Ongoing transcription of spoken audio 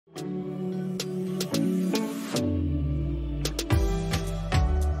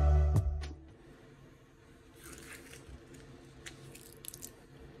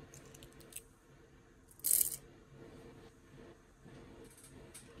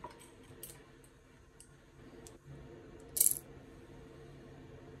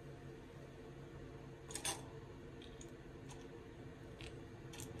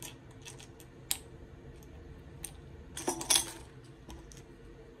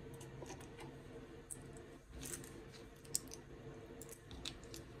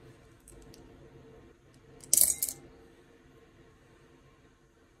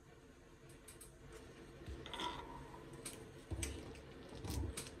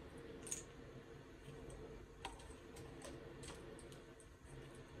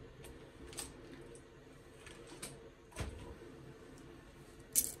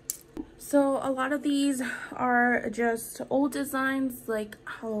So a lot of these are just old designs, like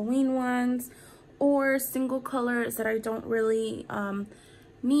Halloween ones, or single colors that I don't really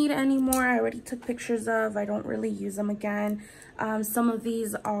need anymore. I already took pictures of. I don't really use them again. Some of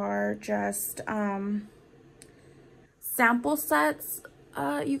these are just sample sets.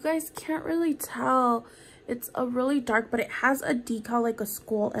 You guys can't really tell. It's a really dark, but it has a decal, like a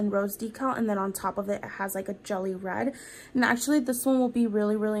skull and rose decal, and then on top of it, it has like a jelly red. And actually, this one will be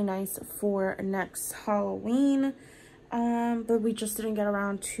really, really nice for next Halloween. But we just didn't get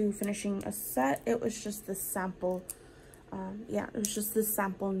around to finishing a set. It was just this sample. Yeah, it was just this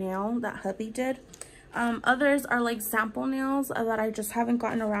sample nail that hubby did. Others are like sample nails that I just haven't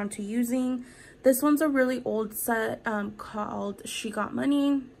gotten around to using. This one's a really old set called She Got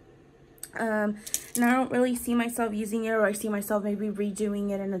Money. And I don't really see myself using it, or I see myself maybe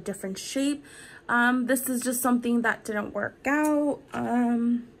redoing it in a different shape. This is just something that didn't work out.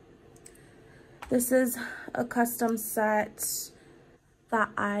 This is a custom set that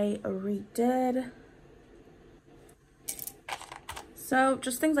I redid. So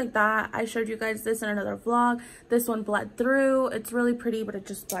just things like that. I showed you guys this in another vlog. This one bled through. It's really pretty, but it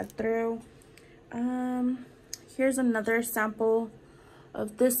just bled through. Here's another sample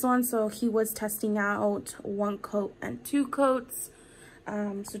of this one. So he was testing out 1 coat and 2 coats.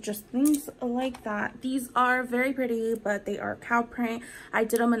 So just things like that. These are very pretty, but they are cow print. I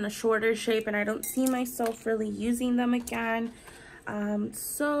did them in a shorter shape, and I don't see myself really using them again.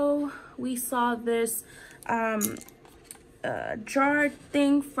 So we saw this jar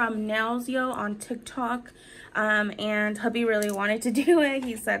thing from Nails Yo on TikTok, and hubby really wanted to do it.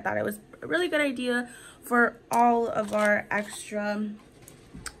 He said that it was a really good idea for all of our extra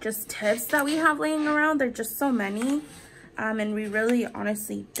just tips that we have laying around. They're just so many, and we really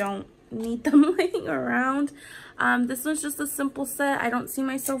honestly don't need them laying around. This one's just a simple set. I don't see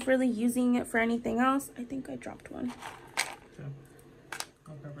myself really using it for anything else. I think I dropped one. Okay.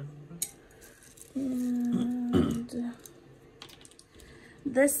 I'll grab it a little bit. And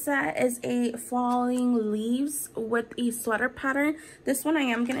this set is a falling leaves with a sweater pattern. This one I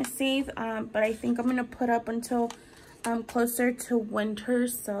am gonna save, but I think I'm gonna put up until closer to winter.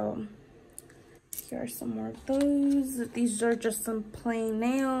 So here are some more of those. These are just some plain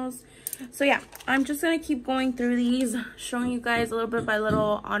nails. So yeah, I'm just gonna keep going through these, showing you guys a little bit by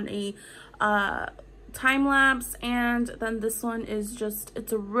little on a time lapse. And then this one is just,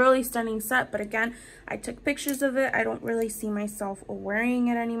 it's a really stunning set, but again, I took pictures of it. I don't really see myself wearing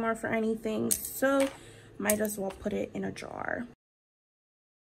it anymore for anything, so might as well put it in a jar.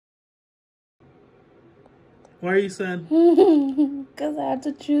 Why are you sad? Because I had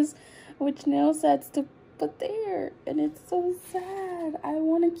to choose which nail sets to put there, and it's so sad. I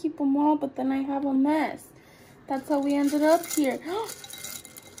want to keep them all, but then I have a mess. That's how we ended up here.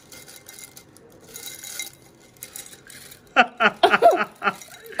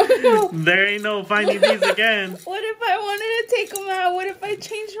 There ain't no finding these again. What if I wanted to take them out? What if I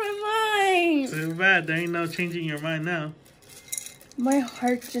changed my mind? Too bad. There ain't no changing your mind now. My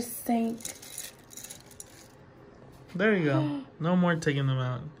heart just sank. There you go. No more taking them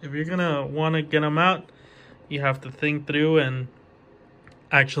out. If you're gonna want to get them out, you have to think through and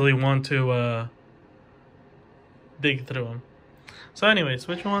actually want to dig through them. So anyways,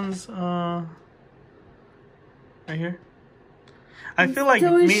 which ones right here? I feel like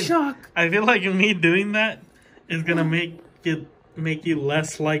me doing that is gonna make you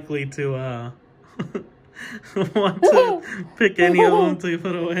less likely to want to pick any of them to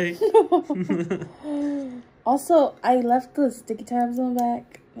put away. Also, I left the sticky tabs on the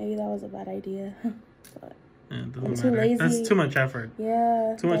back. Maybe that was a bad idea. But Yeah, it doesn't I'm too matter. lazy. That's too much effort.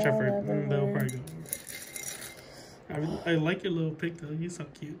 Yeah. Too much effort. Whatever. They'll probably go. I like your little pic though. He's so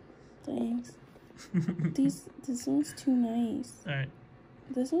cute. Thanks. This one's too nice. Alright.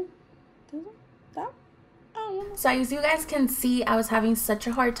 This one? That? So as you guys can see, I was having such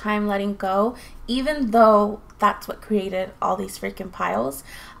a hard time letting go, even though that's what created all these freaking piles.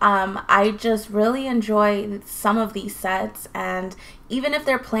 I just really enjoy some of these sets, and even if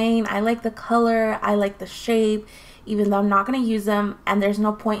they're plain, I like the color, I like the shape, even though I'm not going to use them, and there's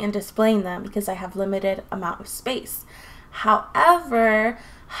no point in displaying them because I have limited amount of space. However,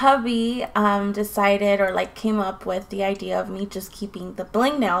 hubby decided, or like came up with the idea of me just keeping the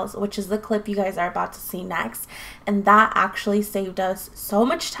bling nails, which is the clip you guys are about to see next, and that actually saved us so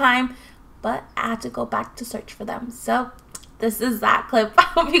much time, but I had to go back to search for them. So this is that clip. I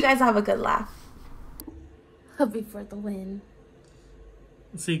hope you guys have a good laugh. Hubby for the win.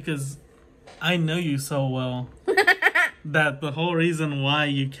 See, because I know you so well that the whole reason why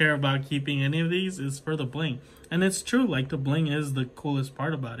you care about keeping any of these is for the bling. And it's true, like the bling is the coolest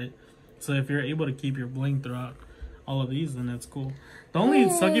part about it. So if you're able to keep your bling throughout all of these, then that's cool. The only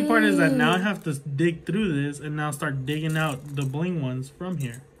sucky part is that now I have to dig through this and now start digging out the bling ones from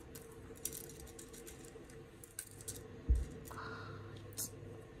here.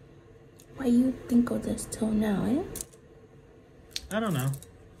 Why you think of this till now, eh? I don't know.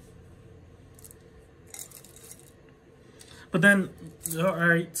 But then,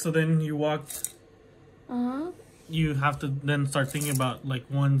 alright, so then you walked. You have to then start thinking about like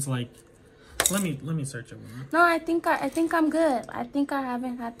ones like. Let me search it. No, I think I'm good. I think I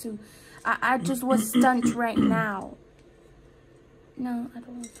haven't had to. I just was stunned right now. No, I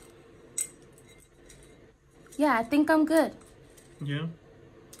don't. Yeah, I think I'm good. Yeah.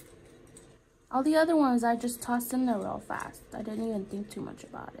 All the other ones I just tossed in there real fast. I didn't even think too much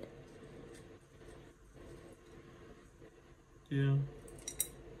about it. Yeah.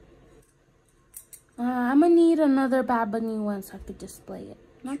 I'm gonna need another Bad Bunny one so I could display it.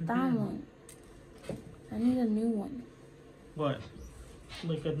 Not that one. I need a new one. What?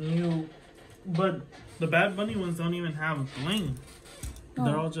 Like a new... But the Bad Bunny ones don't even have bling. No.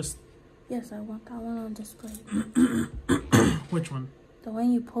 They're all just... Yes, I want that one on display. Which one? The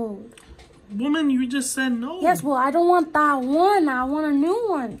one you pulled. Woman, you just said no. Yes, well, I don't want that one. I want a new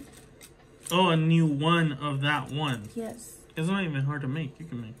one. Oh, a new one of that one. Yes. It's not even hard to make. You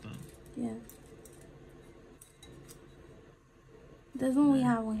can make that. Yeah. This one we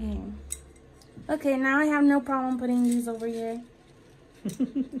have one here. Okay, now I have no problem putting these over here.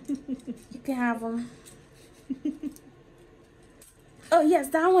 You can have them. Oh, yes,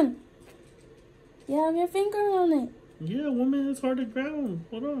 that one. You have your finger on it. Yeah, woman, it's hard to grab them.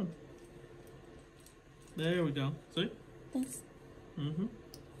 Hold on. There we go. See? Thanks.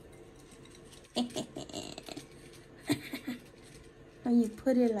 When you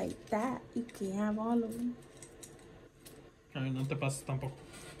put it like that, you can have all of them. Ay, no te pases tampoco.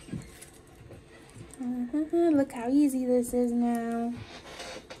 Look how easy this is now.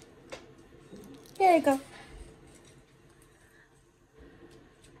 Here you go.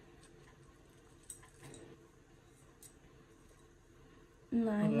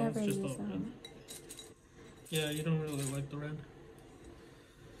 No, I never use them. Yeah, you don't really like the red.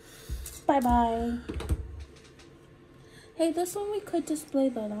 Bye-bye. Hey, this one we could display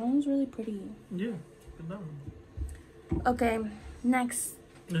though. That one's really pretty. Yeah, good that one. Okay, next.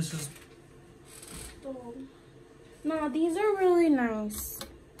 This is... Oh. No, these are really nice.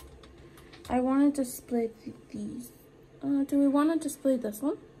 I want to display these. Do we want to display this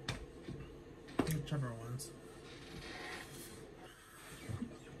one? Whichever ones.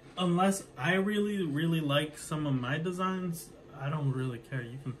 Unless I really like some of my designs, I don't really care.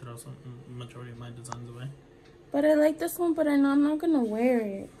 You can throw some majority of my designs away. But I like this one, but I know I'm not gonna wear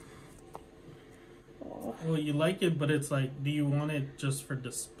it. Oh. Well, you like it, but it's like, do you want it just for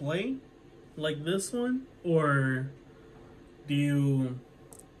display, like this one, or do you?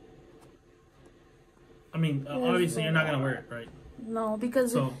 I mean, obviously you're not gonna wear it, right? No,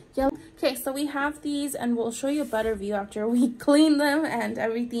 because yeah. Okay, so we have these, and we'll show you a better view after we clean them and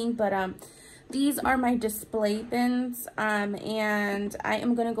everything. But these are my display bins, and I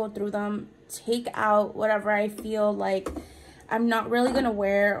am gonna go through them, take out whatever I feel like I'm not really gonna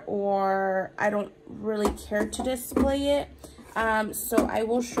wear or I don't really care to display it. So I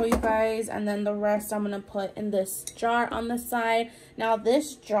will show you guys, and then the rest I'm gonna put in this jar on the side. Now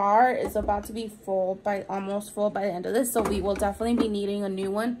this jar is about to be full, almost full by the end of this, so we will definitely be needing a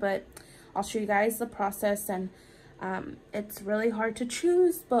new one, but I'll show you guys the process. And it's really hard to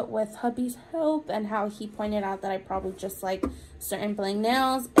choose, but with hubby's help and how he pointed out that I probably just like certain bling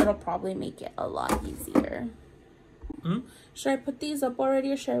nails, it'll probably make it a lot easier. Should I put these up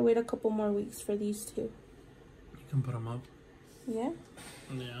already, or should I wait a couple more weeks for these two? You can put them up. Yeah?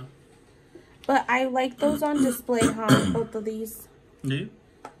 Yeah. But I like those on display, huh? Both of these. Do you?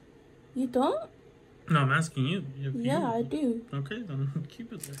 You don't? No, I'm asking you. Yeah, I do. Okay, then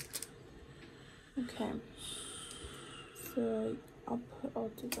keep it there. Okay. So, I'll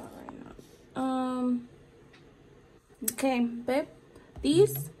do that right now. Okay, babe.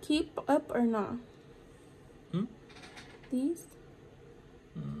 These keep up or not? These?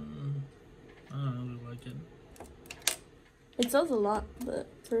 I don't really like it. It sells a lot, but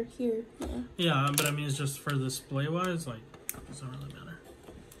for here, yeah. Yeah, but I mean, it's just for display-wise, like, it doesn't really matter.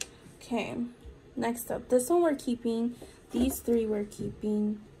 Okay, next up. This one we're keeping. These three we're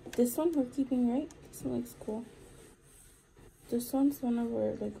keeping. This one we're keeping, right? This one looks cool. This one's one of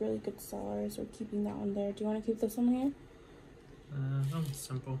our, like, really good sellers. We're keeping that one there. Do you want to keep this one here? That one's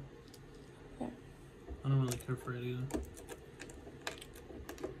simple. Okay. I don't really care for it either.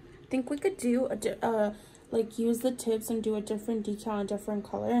 I think we could do like use the tips and do a different decal and different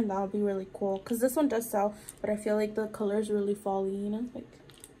color, and that would be really cool. Because this one does sell, but I feel like the colors really fall, you know, like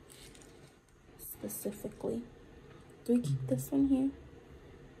specifically. Do we keep this one here?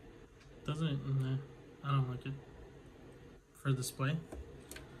 Doesn't, nah, I don't like it. For display.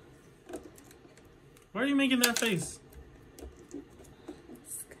 Why are you making that face?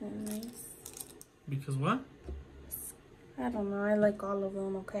 It's kind of nice. Because what? I don't know. I like all of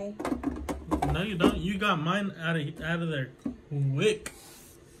them, okay? No, you don't. You got mine out of there quick.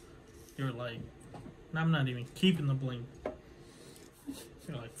 You're like, I'm not even keeping the bling.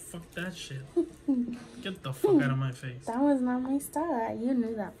 You're like, fuck that shit. Get the fuck out of my face. That was not my style. You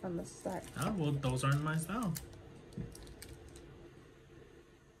knew that from the start. Oh, well, those aren't my style.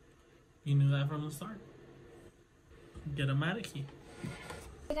 You knew that from the start. Get a Matty.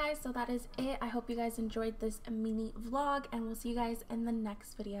 Hey guys, so that is it. I hope you guys enjoyed this mini vlog, and we'll see you guys in the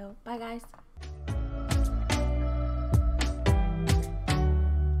next video. Bye guys.